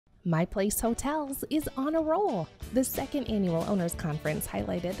My Place Hotels is on a roll. The second annual Owners Conference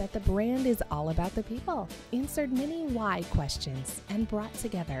highlighted that the brand is all about the people, answered many why questions, and brought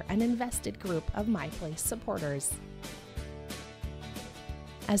together an invested group of My Place supporters.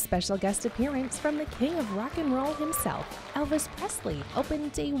 A special guest appearance from the king of rock and roll himself, Elvis Presley,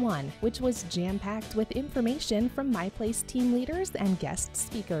 opened day one, which was jam-packed with information from My Place team leaders and guest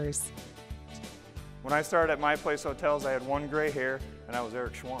speakers. When I started at My Place Hotels, I had one gray hair, and I was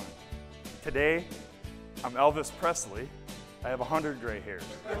Eric Schwan. Today, I'm Elvis Presley. I have 100 gray hairs.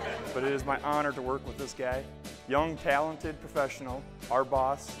 But it is my honor to work with this guy, young, talented professional, our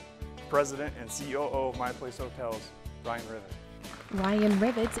boss, president and COO of My Place Hotels, Ryan Rivett. Ryan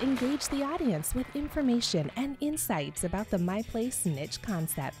Rivett engaged the audience with information and insights about the My Place niche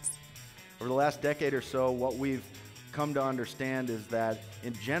concepts. Over the last decade or so, what we've come to understand is that,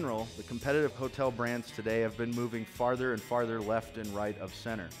 in general, the competitive hotel brands today have been moving farther and farther left and right of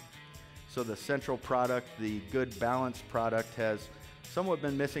center. So the central product, the good balanced product, has somewhat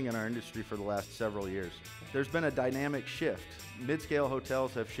been missing in our industry for the last several years. There's been a dynamic shift. Mid-scale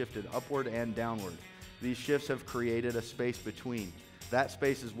hotels have shifted upward and downward. These shifts have created a space between. That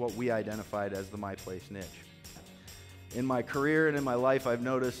space is what we identified as the My Place niche. In my career and in my life, I've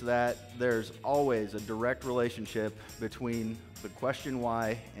noticed that there's always a direct relationship between the question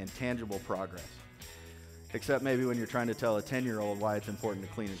why and tangible progress. Except maybe when you're trying to tell a 10-year-old why it's important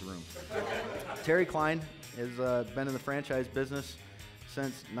to clean his room. Terry Klein has been in the franchise business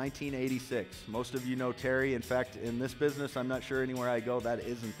since 1986. Most of you know Terry. In fact, in this business, I'm not sure anywhere I go that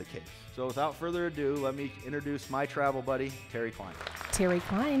isn't the case. So without further ado, let me introduce my travel buddy, Terry Klein. Terry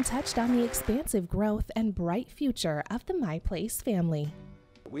Klein touched on the expansive growth and bright future of the My Place family.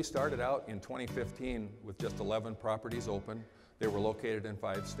 We started out in 2015 with just 11 properties open. They were located in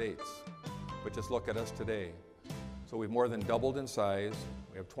 5 states. But just look at us today. So we've more than doubled in size.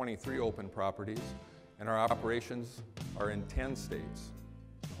 We have 23 open properties, and our operations are in 10 states.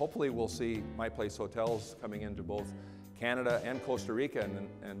 Hopefully we'll see My Place Hotels coming into both Canada and Costa Rica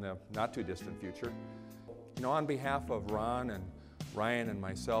in the not too distant future. You know, on behalf of Ron and Ryan and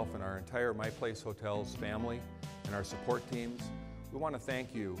myself and our entire My Place Hotels family and our support teams, we want to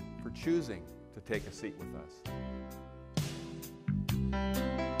thank you for choosing to take a seat with us.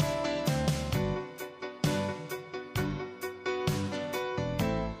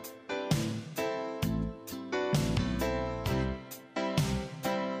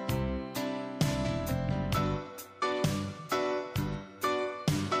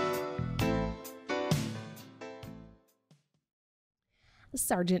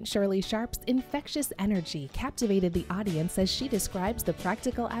 Sergeant Shirley Sharp's infectious energy captivated the audience as she describes the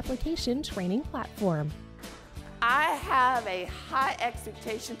practical application training platform. I have a high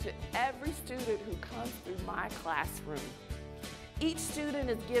expectation to every student who comes through my classroom. Each student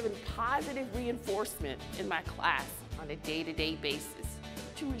is given positive reinforcement in my class on a day-to-day basis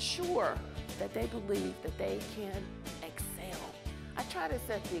to ensure that they believe that they can excel. I try to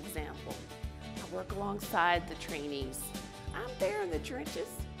set the example. I work alongside the trainees. I'm there in the trenches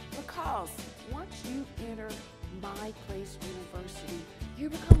because once you enter My Place University, you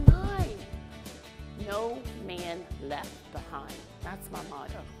become mine. No man left behind. That's my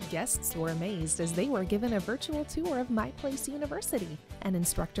motto. Guests were amazed as they were given a virtual tour of My Place University, an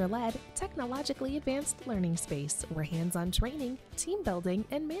instructor-led, technologically advanced learning space where hands-on training, team building,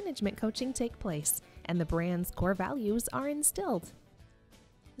 and management coaching take place, and the brand's core values are instilled.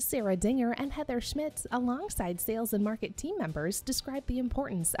 Sarah Dinger and Heather Schmidt, alongside sales and market team members, described the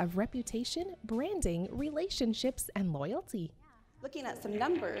importance of reputation, branding, relationships, and loyalty. Looking at some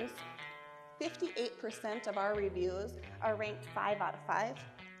numbers, 58% of our reviews are ranked 5 out of 5,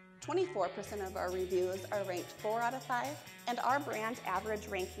 24% of our reviews are ranked 4 out of 5, and our brand average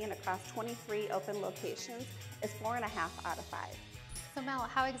ranking across 23 open locations is 4.5 out of 5. So Mel,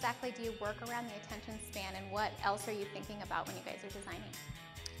 how exactly do you work around the attention span, and what else are you thinking about when you guys are designing?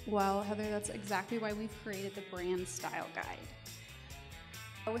 Well, Heather, that's exactly why we've created the Brand Style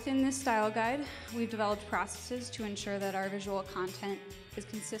Guide. Within this style guide, we've developed processes to ensure that our visual content is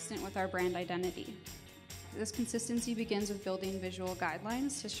consistent with our brand identity. This consistency begins with building visual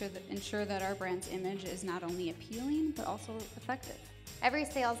guidelines to ensure that our brand's image is not only appealing, but also effective. Every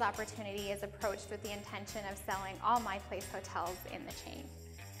sales opportunity is approached with the intention of selling all My Place hotels in the chain.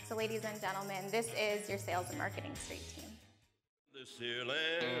 So ladies and gentlemen, this is your sales and marketing street team. This here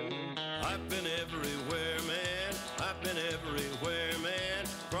land, I've been everywhere, man. I've been everywhere, man.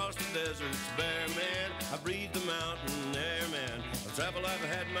 Across the deserts bare, man. I breathed the mountain air, man. Of travel I've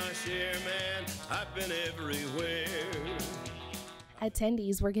had my share, man. I've been everywhere.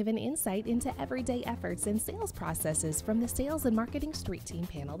 Attendees were given insight into everyday efforts and sales processes from the Sales and Marketing Street Team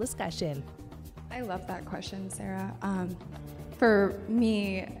panel discussion. I love that question, Sarah. For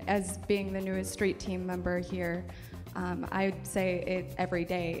me, as being the newest street team member here, I'd say every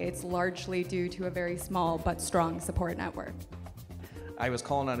day it's largely due to a very small but strong support network. I was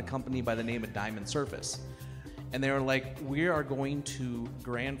calling on a company by the name of Diamond Surface, and they were like, we are going to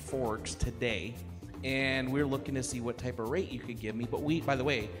Grand Forks today, and we're looking to see what type of rate you could give me. But by the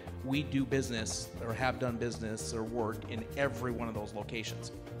way, we do business or have done business or work in every one of those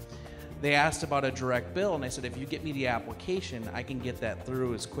locations. They asked about a direct bill, and I said, if you get me the application, I can get that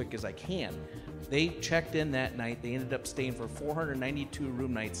through as quick as I can. They checked in that night. They ended up staying for 492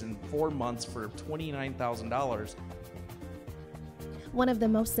 room nights in 4 months for $29,000. One of the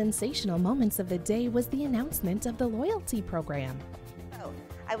most sensational moments of the day was the announcement of the loyalty program. So,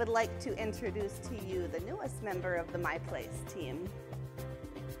 I would like to introduce to you the newest member of the My Place team,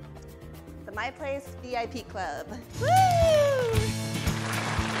 the My Place VIP Club. Woo!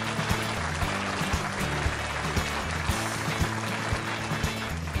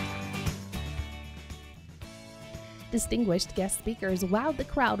 Distinguished guest speakers wowed the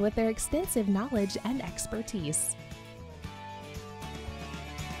crowd with their extensive knowledge and expertise.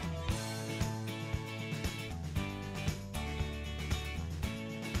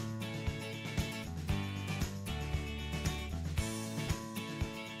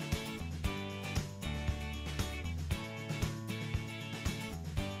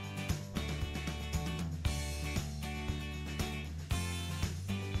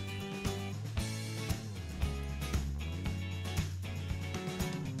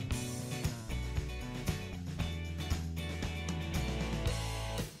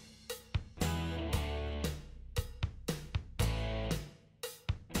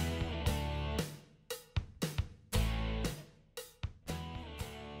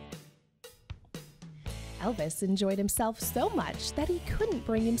 Elvis enjoyed himself so much that he couldn't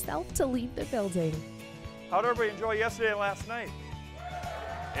bring himself to leave the building. How did everybody enjoy yesterday and last night?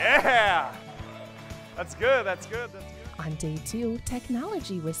 Yeah! That's good, that's good, that's good. On day 2,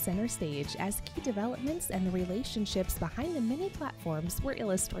 technology was center stage as key developments and the relationships behind the many platforms were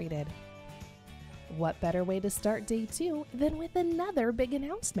illustrated. What better way to start day 2 than with another big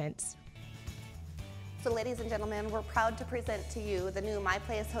announcement? So ladies and gentlemen, we're proud to present to you the new My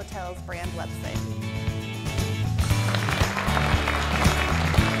Place Hotels brand website.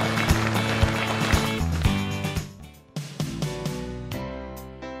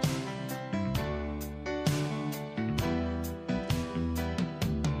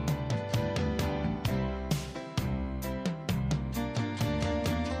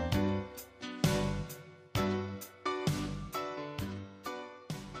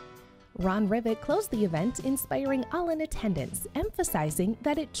 Ron Rivett closed the event, inspiring all in attendance, emphasizing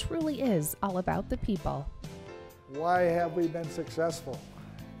that it truly is all about the people. Why have we been successful?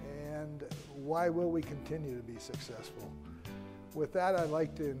 And why will we continue to be successful? With that, I'd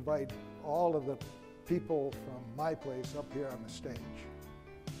like to invite all of the people from My Place up here on the stage.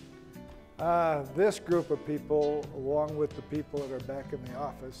 This group of people, along with the people that are back in the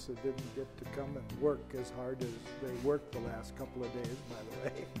office that didn't get to come and work as hard as they worked the last couple of days, by the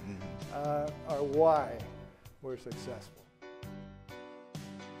way, are why we're successful.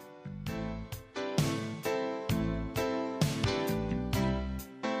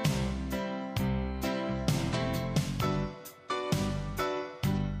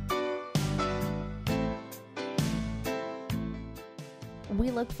 We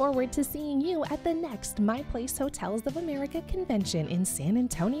look forward to seeing you at the next My Place Hotels of America convention in San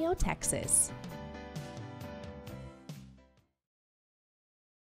Antonio, Texas.